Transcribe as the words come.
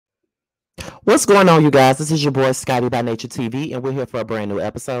What's going on, you guys? This is your boy Scotty by Nature TV, and we're here for a brand new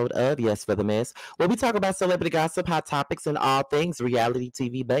episode of Yes for the Mess, where we talk about celebrity gossip, hot topics, and all things reality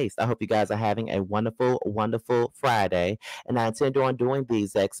TV based. I hope you guys are having a wonderful, wonderful Friday, and I intend on doing the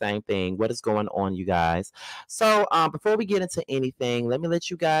exact same thing. What is going on, you guys? So, before we get into anything, let me let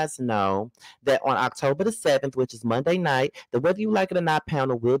you guys know that on October the 7th, which is Monday night, the Whether You Like It or Not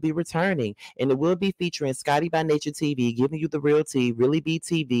panel will be returning, and it will be featuring Scotty by Nature TV, giving you the real tea, really be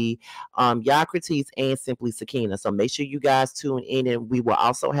TV, Yacrites, and Simply Sakina. So make sure you guys tune in, and we will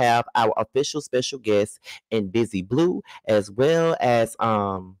also have our official special guest in Busy Blue, as well as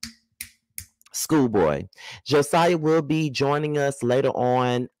Schoolboy. Josiah will be joining us later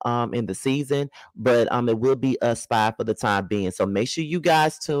on in the season, but it will be a spy for the time being. So make sure you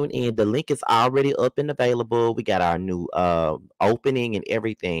guys tune in. The link is already up and available. We got our new opening and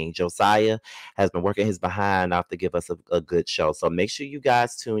everything. Josiah has been working his behind off to give us a good show. So make sure you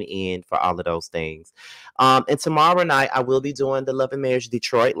guys tune in for all of those things. And tomorrow night I will be doing the Love and Marriage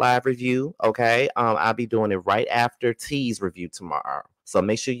Detroit live review. Okay. I'll be doing it right after T's review tomorrow. So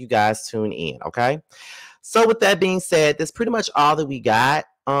make sure you guys tune in, okay? So with that being said, that's pretty much all that we got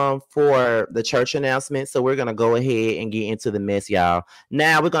for the church announcement. So we're gonna go ahead and get into the mess, y'all.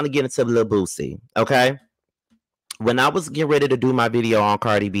 Now we're gonna get into Lil Boosie, okay? When I was getting ready to do my video on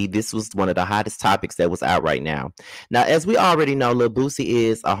Cardi B, this was one of the hottest topics that was out right now. Now, as we already know, Lil Boosie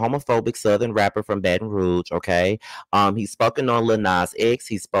is a homophobic Southern rapper from Baton Rouge. Okay, he's spoken on Lil Nas X.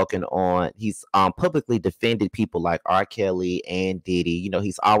 He's publicly defended people like R. Kelly and Diddy. You know,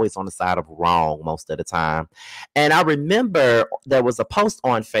 he's always on the side of wrong most of the time. And I remember there was a post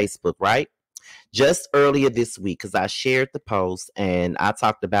on Facebook, right? Just earlier this week, because I shared the post and I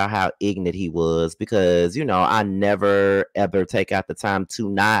talked about how ignorant he was, because I never ever take out the time to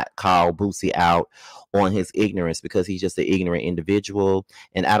not call Boosie out on his ignorance, because he's just an ignorant individual,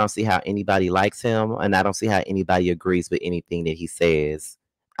 and I don't see how anybody likes him, and I don't see how anybody agrees with anything that he says.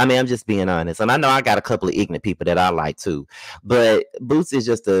 I mean, I'm just being honest, and I know I got a couple of ignorant people that I like too, but Boots is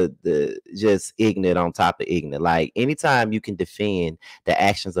just just ignorant on top of ignorant. Like, anytime you can defend the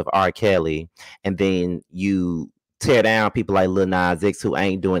actions of R. Kelly, and then you tear down people like Lil Nas X, who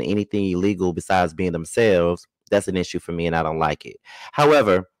ain't doing anything illegal besides being themselves, that's an issue for me, and I don't like it.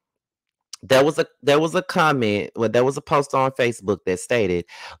 However, there was a comment, well, there was a post on Facebook that stated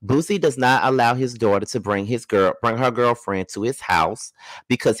Boosie does not allow his daughter to bring her girlfriend to his house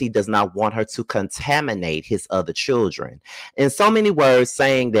because he does not want her to contaminate his other children. In so many words,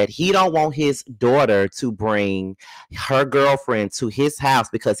 saying that he don't want his daughter to bring her girlfriend to his house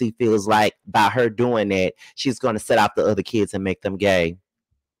because he feels like by her doing that, she's going to set out the other kids and make them gay.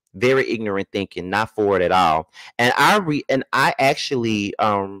 Very ignorant thinking, not for it at all. And I actually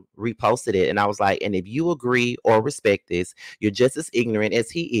reposted it, and I was like, and if you agree or respect this, you're just as ignorant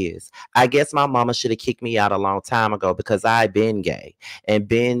as he is. I guess my mama should have kicked me out a long time ago, because I've been gay and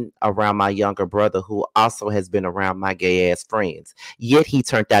been around my younger brother, who also has been around my gay ass friends, yet he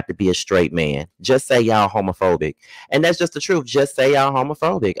turned out to be a straight man. Just say y'all homophobic, and that's just the truth. Just say y'all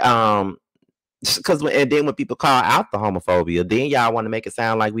homophobic. Because and then when people call out the homophobia, then y'all want to make it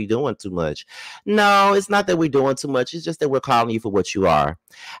sound like we doing too much. No, it's not that we're doing too much. It's just that we're calling you for what you are.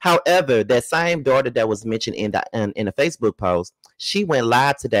 However, that same daughter that was mentioned in the Facebook post, she went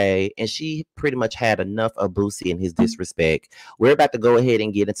live today, and she pretty much had enough of Boosie and his disrespect. We're about to go ahead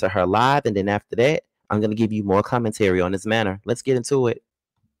and get into her live, and then after that, I'm gonna give you more commentary on this matter. Let's get into it.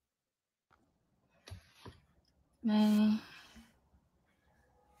 Man,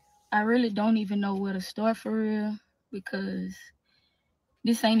 I really don't even know where to start for real, because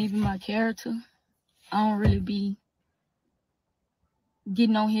this ain't even my character. I don't really be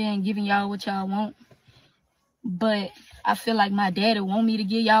getting on here and giving y'all what y'all want. But I feel like my daddy want me to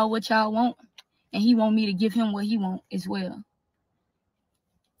give y'all what y'all want, and he want me to give him what he want as well.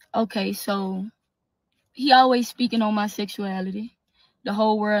 Okay, so he always speaking on my sexuality. The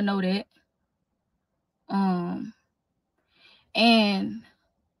whole world know that. And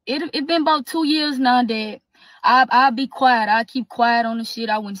it been about 2 years now that I'll be quiet. I keep quiet on the shit.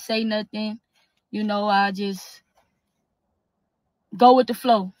 I wouldn't say nothing. I just go with the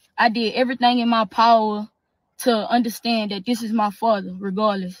flow. I did everything in my power to understand that this is my father,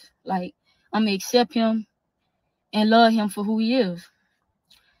 regardless. Like, I'm gonna accept him and love him for who he is.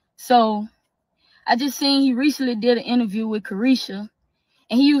 So I just seen he recently did an interview with Carisha,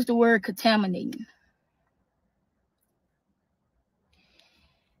 and he used the word contaminating.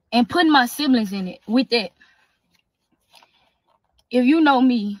 And putting my siblings in it with that. If you know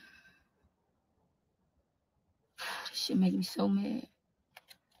me, this shit make me so mad.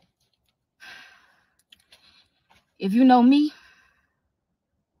 If you know me,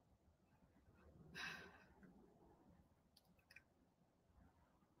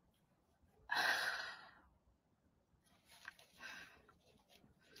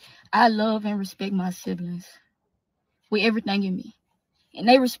 I love and respect my siblings with everything in me. And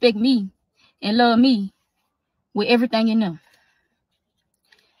they respect me and love me with everything in them.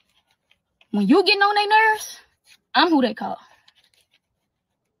 When you getting on their nerves, I'm who they call.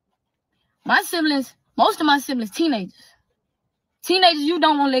 My siblings, most of my siblings, teenagers. Teenagers you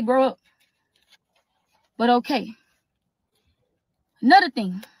don't want to let grow up. But okay. Another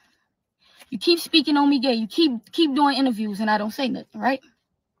thing. You keep speaking on me gay. You keep doing interviews and I don't say nothing, right?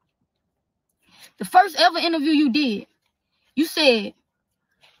 The first ever interview you did, you said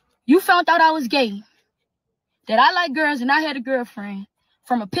you found out I was gay, that I like girls and I had a girlfriend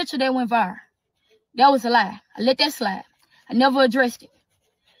from a picture that went viral. That was a lie. I let that slide. I never addressed it.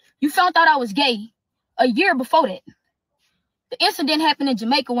 You found out I was gay a year before that. The incident happened in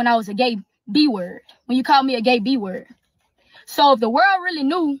Jamaica when I was a gay B-word, when you called me a gay B-word. So if the world really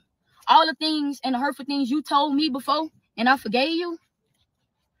knew all the things and the hurtful things you told me before and I forgave you,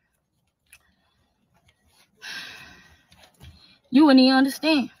 you wouldn't even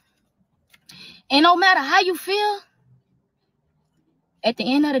understand. And no matter how you feel, at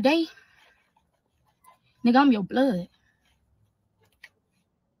the end of the day, nigga, I'm your blood.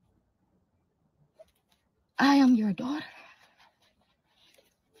 I am your daughter.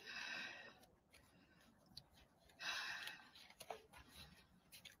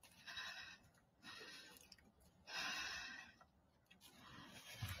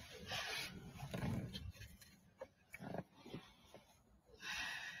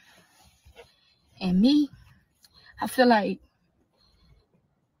 And me, I feel like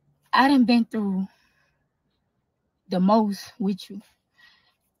I done been through the most with you.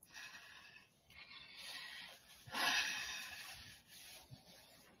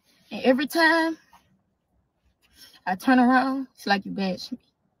 And every time I turn around, it's like you bash me.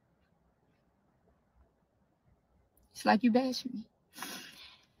 It's like you bash me.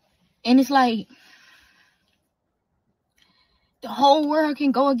 And it's like the whole world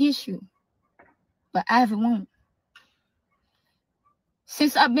can go against you, but Ivy won't.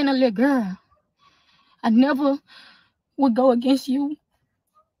 Since I've been a little girl, I never would go against you.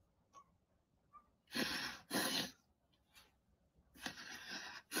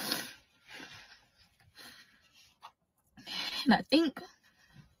 And I think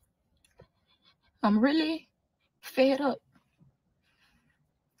I'm really fed up.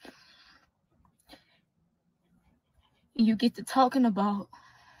 And you get to talking about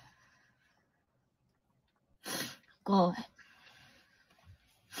God.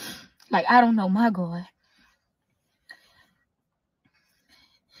 Like I don't know my God.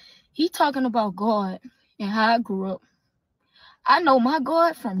 He talking about God and how I grew up. I know my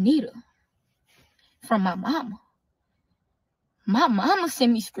God from Nita, from my mama. My mama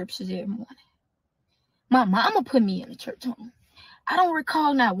sent me scriptures every morning. My mama put me in the church home. I don't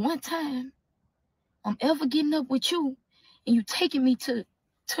recall not one time I'm ever getting up with you and you taking me to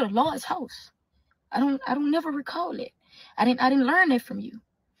the Lord's house. I don't never recall it. I didn't learn that from you.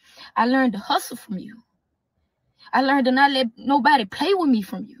 I learned to hustle from you. I learned to not let nobody play with me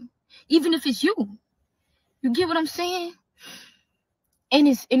from you, even if it's you. You get what I'm saying? And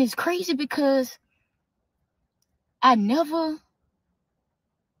it's crazy because I never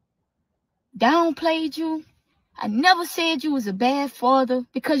downplayed you. I never said you was a bad father,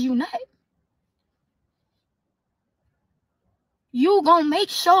 because you not. You gonna make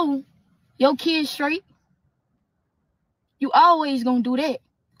sure your kids straight. You always gonna do that.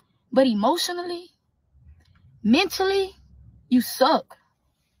 But emotionally, mentally, you suck.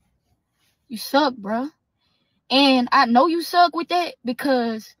 You suck, bro. And I know you suck with that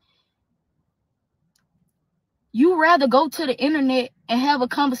because you rather go to the internet and have a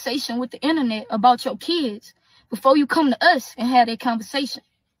conversation with the internet about your kids before you come to us and have that conversation.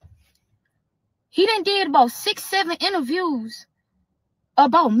 He done did about 6, 7 interviews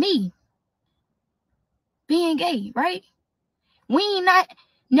about me being gay, right? He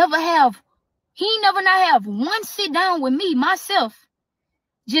never not have one sit down with me, myself,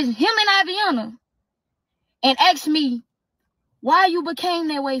 just him and Aviana, and ask me why you became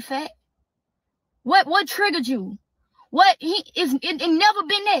that way, Fat. What triggered you? It never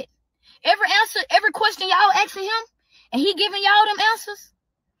been that. Every question y'all asking him, and he giving y'all them answers.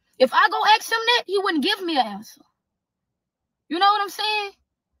 If I go ask him that, he wouldn't give me an answer. You know what I'm saying?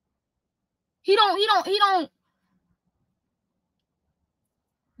 He don't.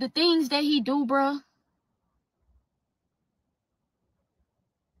 The things that he do, bro,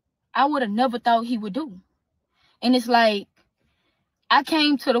 I would have never thought he would do. And it's like, I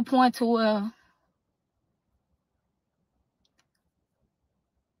came to the point to where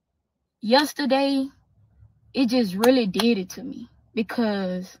yesterday, it just really did it to me.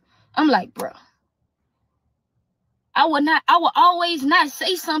 Because I'm like, bro, I would always not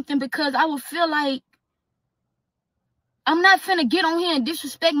say something because I would feel like I'm not finna get on here and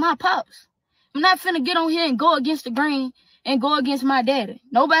disrespect my pops. I'm not finna get on here and go against the grain and go against my daddy.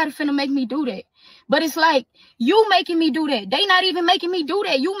 Nobody finna make me do that. But it's like, you making me do that. They not even making me do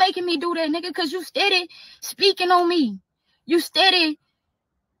that. You making me do that, nigga, because you steady speaking on me. You steady,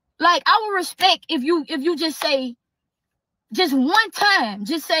 like, I would respect if you just say, just one time,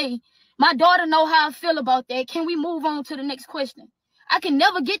 just say, my daughter know how I feel about that. Can we move on to the next question? I can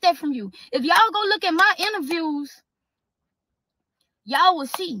never get that from you. If y'all go look at my interviews, y'all will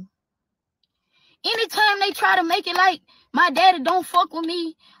see. Anytime they try to make it like my daddy don't fuck with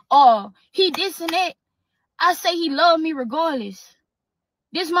me or he this and that, I say he love me regardless.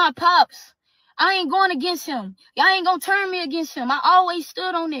 This my pops. I ain't going against him. Y'all ain't gonna turn me against him. I always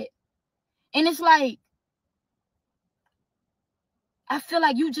stood on it. And it's like, I feel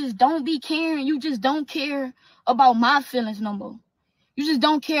like you just don't be caring. You just don't care about my feelings no more. You just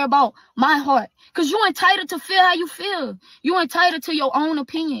don't care about my heart. Because you're entitled to feel how you feel. You're entitled to your own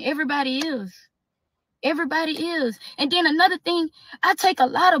opinion. Everybody is. Everybody is. And then another thing, I take a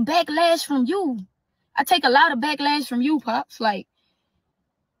lot of backlash from you. I take a lot of backlash from you, Pops. Like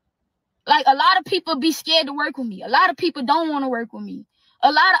a lot of people be scared to work with me. A lot of people don't want to work with me.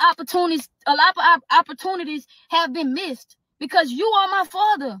 A lot of opportunities have been missed because you are my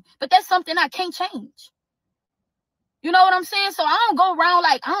father. But that's something I can't change. You know what I'm saying? So I don't go around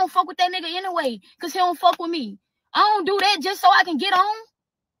like, I don't fuck with that nigga anyway because he don't fuck with me. I don't do that just so I can get on.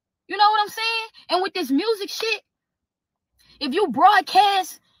 You know what I'm saying? And with this music shit, if you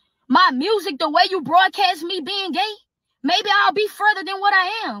broadcast my music the way you broadcast me being gay, maybe I'll be further than what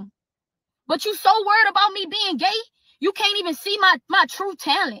I am. But you so worried about me being gay, you can't even see my true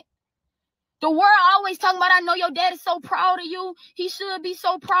talent. The world always talking about, I know your dad is so proud of you. He should be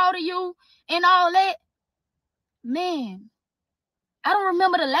so proud of you and all that. Man, I don't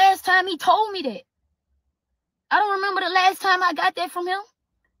remember the last time he told me that. I don't remember the last time I got that from him.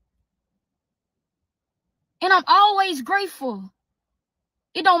 And I'm always grateful.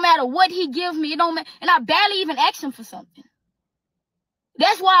 It don't matter what he gives me. It don't matter. And I barely even ask him for something.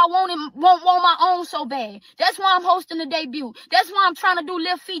 That's why I want my own so bad. That's why I'm hosting the debut. That's why I'm trying to do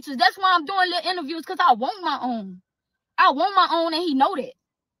little features. That's why I'm doing little interviews, because I want my own. I want my own, and he know that.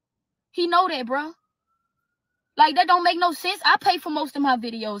 He know that, bro. Like, that don't make no sense. I pay for most of my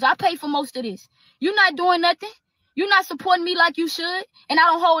videos. I pay for most of this. You're not doing nothing. You're not supporting me like you should. And I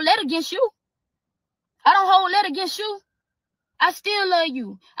don't hold that against you. I don't hold that against you. I still love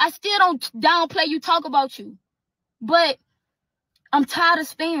you. I still don't downplay you, talk about you. But I'm tired of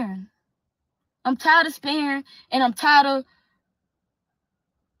sparing. I'm tired of sparing, and I'm tired of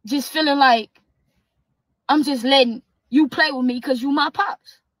just feeling like I'm just letting you play with me because you my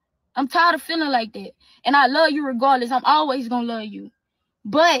pops. I'm tired of feeling like that. And I love you regardless. I'm always going to love you.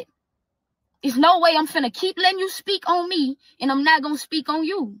 But it's no way I'm finna keep letting you speak on me and I'm not going to speak on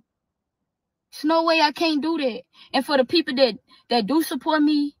you. There's no way I can't do that. And for the people that do support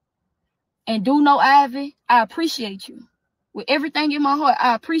me and do know Ivy, I appreciate you. With everything in my heart,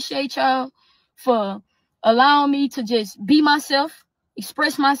 I appreciate y'all for allowing me to just be myself,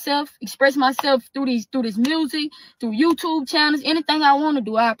 express myself through this music, through YouTube channels, anything I want to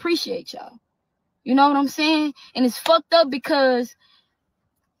do. I appreciate y'all. You know what I'm saying? And it's fucked up because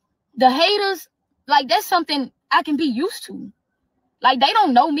the haters, like, that's something I can be used to. Like, they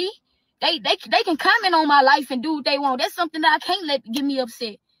don't know me. They can comment on my life and do what they want. That's something that I can't let get me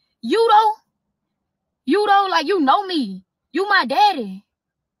upset. You though, like, you know me. You my daddy.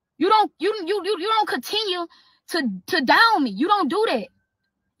 You don't continue to down me. You don't do that.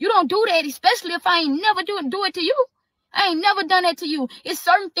 You don't do that, especially if I ain't never do it to you. I ain't never done that to you. It's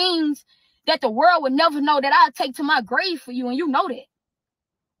certain things that the world would never know that I'll take to my grave for you, and you know that.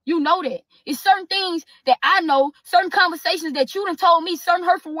 You know that. It's certain things that I know, certain conversations that you done told me, certain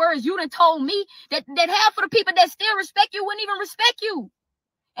hurtful words you done told me, that half of the people that still respect you wouldn't even respect you.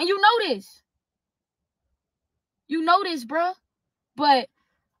 And you know this. You know this, bro. But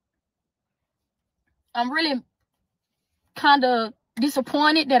I'm really kind of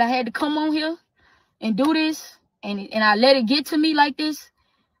disappointed that I had to come on here and do this, and I let it get to me like this.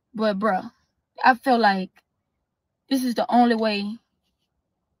 But, bro, I feel like this is the only way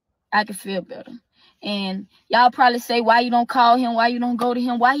I can feel better. And y'all probably say, why you don't call him? Why you don't go to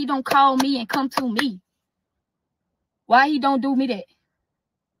him? Why he don't call me and come to me? Why he don't do me that?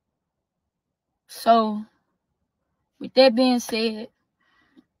 So, with that being said,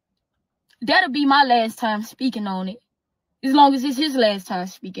 that'll be my last time speaking on it. As long as it's his last time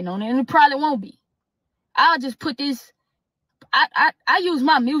speaking on it. And it probably won't be. I'll just put this I use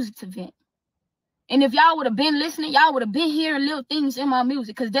my music to vent. And if y'all would have been listening, y'all would have been hearing little things in my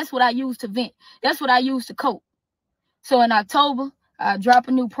music, because that's what I use to vent. That's what I use to cope. So in October, I drop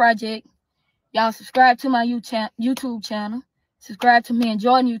a new project. Y'all subscribe to my YouTube channel. Subscribe to me and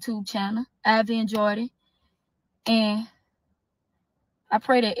Jordan YouTube channel. I've enjoyed it. And I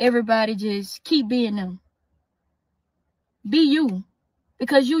pray that everybody just keep being them. Be you.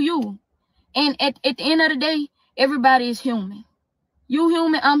 Because you. And at the end of the day, everybody is human. You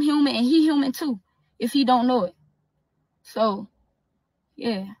human, I'm human, and he human too, if he don't know it. So,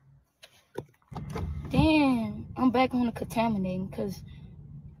 yeah. Damn, I'm back on the contaminating, because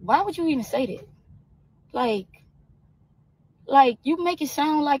why would you even say that? Like, you make it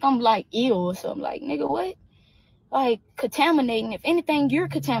sound like I'm, like, ill or something. Like, nigga, what? Like, contaminating. If anything, you're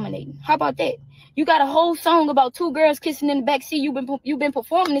contaminating. How about that? You got a whole song about two girls kissing in the backseat. You've been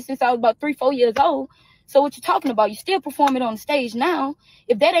performing this since I was about 3-4 years old. So what you talking about? You still performing on the stage now.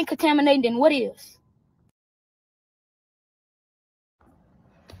 If that ain't contaminating, then what is?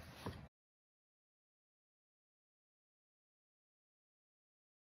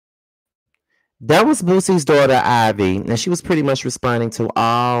 That was Boosie's daughter, Ivy, and she was pretty much responding to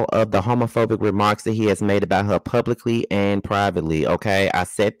all of the homophobic remarks that he has made about her publicly and privately. Okay, I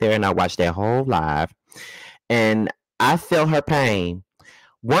sat there and I watched that whole live, and I felt her pain.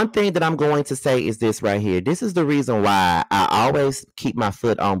 One thing that I'm going to say is this right here. This is the reason why I always keep my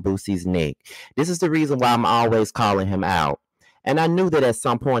foot on Boosie's neck. This is the reason why I'm always calling him out. And I knew that at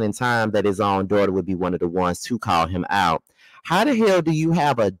some point in time that his own daughter would be one of the ones to call him out. How the hell do you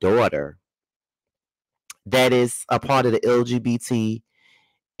have a daughter that is a part of the LGBT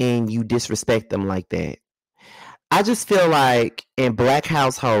and you disrespect them like that? I just feel like in black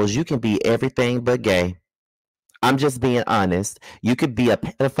households, you can be everything but gay. I'm just being honest. You could be a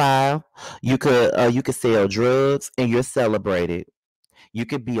pedophile. You could sell drugs and you're celebrated. You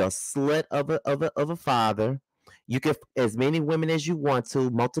could be a slut of a father. You could as many women as you want to,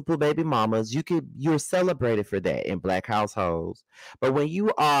 multiple baby mamas. You're celebrated for that in black households. But when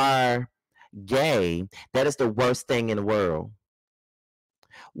you are gay, that is the worst thing in the world.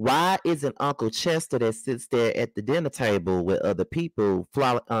 Why isn't Uncle Chester that sits there at the dinner table with other people,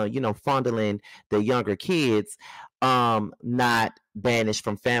 fondling the younger kids, not banished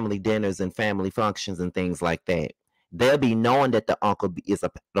from family dinners and family functions and things like that? They'll be knowing that the uncle is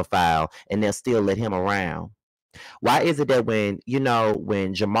a pedophile and they'll still let him around. Why is it that when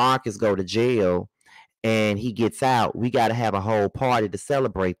Jamarcus go to jail and he gets out, we got to have a whole party to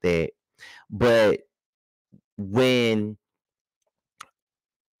celebrate that? But when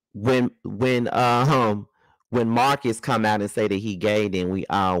when when when Marcus come out and say that he gay, then we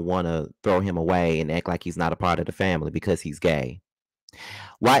all want to throw him away and act like he's not a part of the family because he's gay.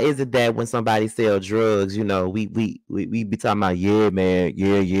 Why is it that when somebody sell drugs, we be talking about, yeah, man,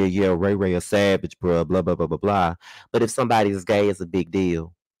 yeah, Ray Ray a savage, bro, blah blah blah blah blah. But if somebody's gay, it's a big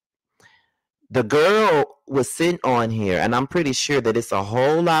deal. The girl was sitting on here, and I'm pretty sure that it's a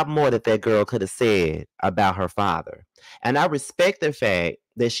whole lot more that girl could have said about her father. And I respect the fact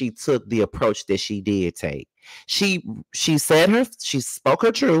that she took the approach that she did take. She she spoke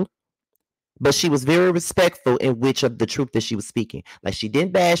her truth, but she was very respectful in which of the truth that she was speaking. Like, she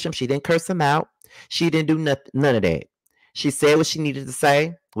didn't bash him, she didn't curse him out, she didn't do none of that. She said what she needed to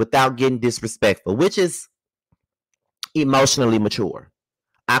say without getting disrespectful, which is emotionally mature.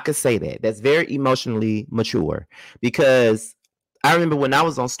 I could say that. That's very emotionally mature, because I remember when I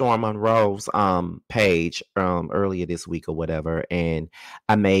was on Storm Monroe's page earlier this week or whatever, and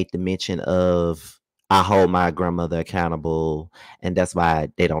I made the mention of I hold my grandmother accountable, and that's why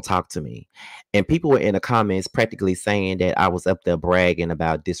they don't talk to me. And people were in the comments practically saying that I was up there bragging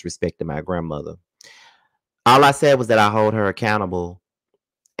about disrespecting my grandmother. All I said was that I hold her accountable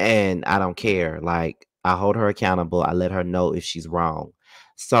and I don't care. Like, I hold her accountable. I let her know if she's wrong.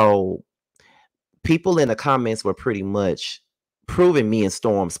 So people in the comments were pretty much proving me and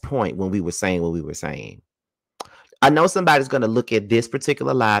Storm's point when we were saying what we were saying. I know somebody's going to look at this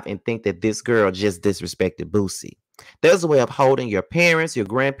particular live and think that this girl just disrespected Boosie. There's a way of holding your parents, your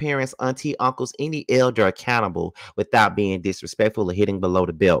grandparents, auntie, uncles, any elder accountable without being disrespectful or hitting below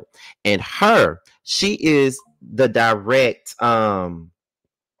the belt. And she is the direct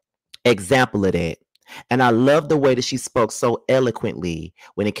example of that. And I love the way that she spoke so eloquently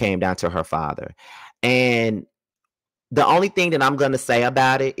when it came down to her father. And the only thing that I'm going to say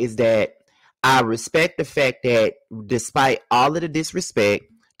about it is that I respect the fact that despite all of the disrespect,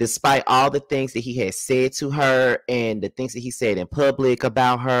 despite all the things that he had said to her and the things that he said in public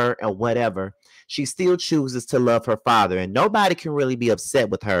about her and whatever, she still chooses to love her father. And nobody can really be upset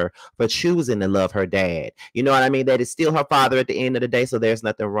with her for choosing to love her dad. You know what I mean? That is still her father at the end of the day, so there's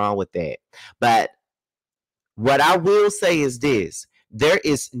nothing wrong with that. But what I will say is this: there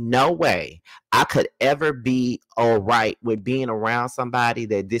is no way I could ever be all right with being around somebody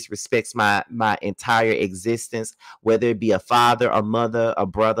that disrespects my entire existence, whether it be a father, a mother, a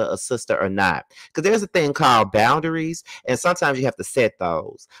brother, a sister, or not. Because there's a thing called boundaries, and sometimes you have to set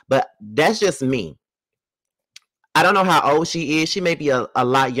those. But that's just me. I don't know how old she is. She may be a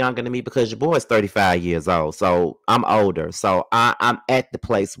lot younger than me because your boy is 35 years old. So I'm older. So I'm at the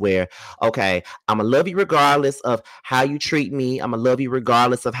place where, okay, I'm going to love you regardless of how you treat me. I'm going to love you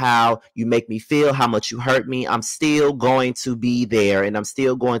regardless of how you make me feel, how much you hurt me. I'm still going to be there, and I'm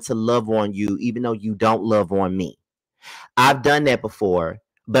still going to love on you, even though you don't love on me. I've done that before.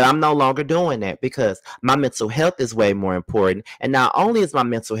 But I'm no longer doing that because my mental health is way more important. And not only is my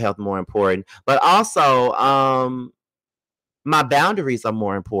mental health more important, but also my boundaries are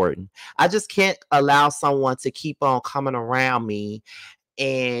more important. I just can't allow someone to keep on coming around me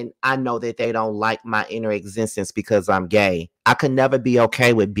and I know that they don't like my inner existence because I'm gay. I could never be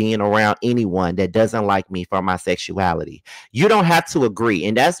okay with being around anyone that doesn't like me for my sexuality. You don't have to agree.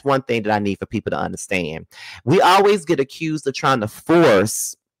 And that's one thing that I need for people to understand. We always get accused of trying to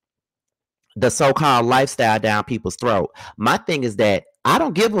force the so-called lifestyle down people's throat. My thing is that I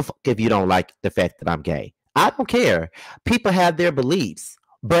don't give a fuck if you don't like the fact that I'm gay. I don't care. People have their beliefs,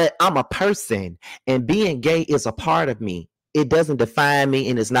 but I'm a person, and being gay is a part of me. It doesn't define me,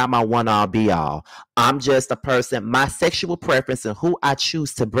 and it's not my one-all be-all. I'm just a person. My sexual preference and who I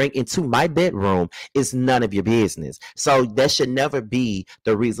choose to bring into my bedroom is none of your business. So that should never be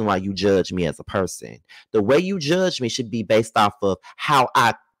the reason why you judge me as a person. The way you judge me should be based off of how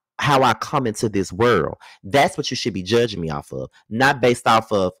I come into this world. That's what you should be judging me off of, not based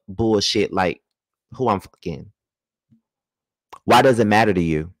off of bullshit like who I'm fucking. Why does it matter to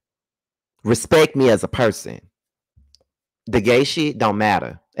you? Respect me as a person. The gay shit don't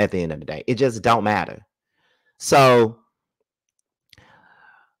matter at the end of the day. It just don't matter. So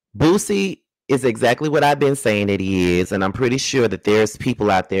Boosie is exactly what I've been saying that he is, and I'm pretty sure that there's people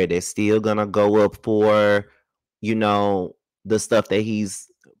out there that's still gonna go up for, you know, the stuff that he's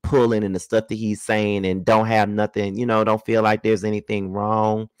pulling and the stuff that he's saying and don't have nothing, don't feel like there's anything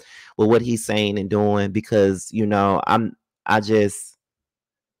wrong with what he's saying and doing because, I just,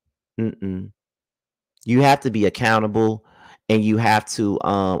 you have to be accountable and you have to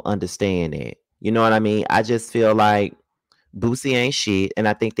understand it. You know what I mean? I just feel like Boosie ain't shit, and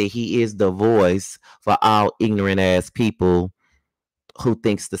I think that he is the voice for all ignorant ass people who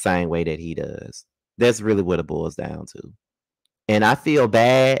thinks the same way that he does. That's really what it boils down to. And I feel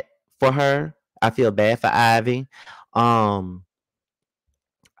bad for her. I feel bad for Ivy. I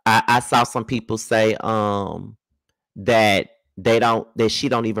saw some people say that she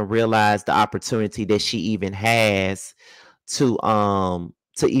don't even realize the opportunity that she even has to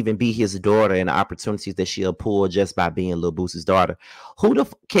even be his daughter and the opportunities that she'll pull just by being Lil Boosie's daughter. Who the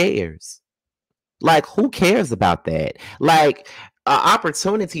cares? Like, who cares about that? Like, an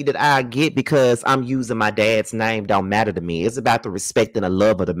opportunity that I get because I'm using my dad's name don't matter to me. It's about the respect and the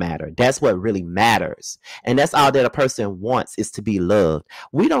love of the matter. That's what really matters. And that's all that a person wants, is to be loved.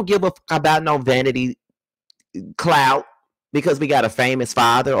 We don't give a fuck about no vanity clout because we got a famous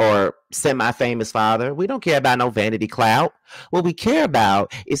father or semi-famous father. We don't care about no vanity clout. What we care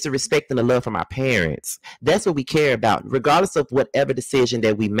about is the respect and the love from our parents. That's what we care about, regardless of whatever decision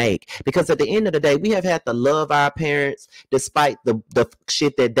that we make. Because at the end of the day, we have had to love our parents despite the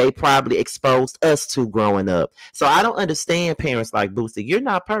shit that they probably exposed us to growing up. So I don't understand parents like Boosie. You're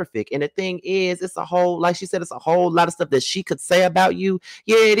not perfect. And the thing is, it's a whole, like she said, it's a whole lot of stuff that she could say about you.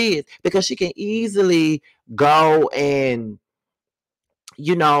 Yeah, it is. Because she can easily go and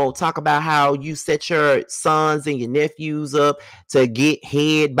talk about how you set your sons and your nephews up to get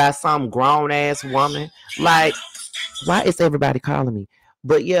head by some grown ass woman. Like, why is everybody calling me?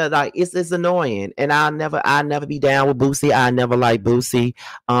 But yeah, like it's annoying, and I'll never be down with Boosie. I never like Boosie.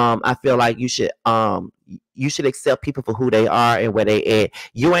 I feel like you should accept people for who they are and where they at.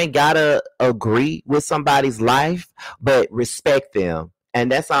 You ain't gotta agree with somebody's life, but respect them. And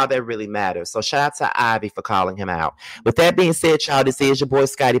that's all that really matters. So shout out to Ivy for calling him out. With that being said, y'all, this is your boy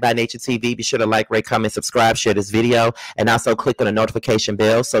Scotty by Nature TV. Be sure to like, rate, comment, subscribe, share this video, and also click on the notification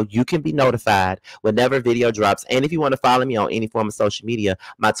bell so you can be notified whenever video drops. And if you want to follow me on any form of social media,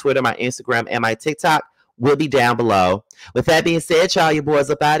 my Twitter, my Instagram, and my TikTok, will be down below. With that being said, y'all, your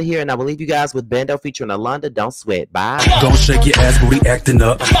boys up out of here, and I will leave you guys with Bando featuring Alonda. Don't sweat. Bye. Don't shake your ass, booty acting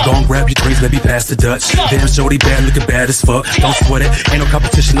up. Don't grab your drinks, maybe pass the Dutch. Damn, shorty bad, looking bad as fuck. Don't sweat it, ain't no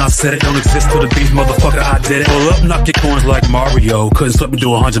competition, I said it. Don't exist for the beef, motherfucker, I did it. Pull up, knock your corns like Mario. Couldn't sweat me do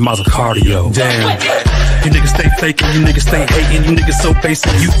 100 miles of cardio. Damn. You niggas stay faking, you niggas stay hating, you niggas so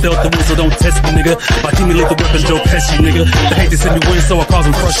basic. You felt the win, so don't test me, nigga. Like Jimmy Lethal Weapon, Joe Pesci, nigga. The hate to see me win, so I cause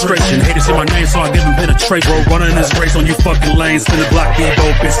them frustration. Haters see my name, so I give them penetration. Bro, running this race on you fucking lanes. Spin the block,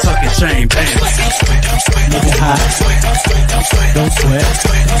 Debo, bitch, tuck your chain, bam. Nigga hot, don't sweat,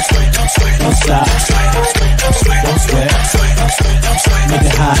 don't stop, don't sweat.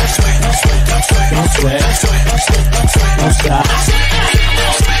 Nigga hot, don't sweat, don't stop,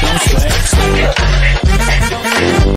 don't sweat.